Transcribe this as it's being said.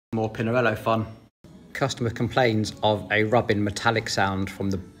More Pinarello fun. Customer complains of a rubbing metallic sound from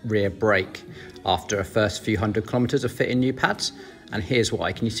the rear brake after a first few 100 kilometers of fitting new pads. And here's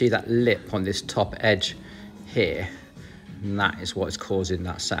why. Can you see that lip on this top edge here? And that is what is causing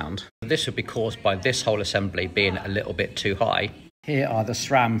that sound. This would be caused by this whole assembly being a little bit too high. Here are the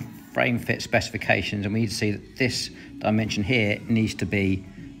SRAM frame fit specifications, and we need to see that this dimension here needs to be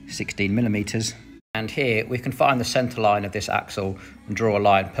 16 millimeters. And here we can find the center line of this axle and draw a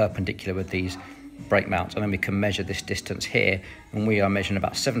line perpendicular with these brake mounts, and then we can measure this distance here, and we are measuring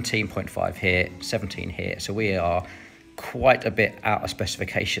about 17.5 here, 17 here, so we are quite a bit out of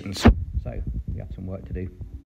specifications, so we have some work to do.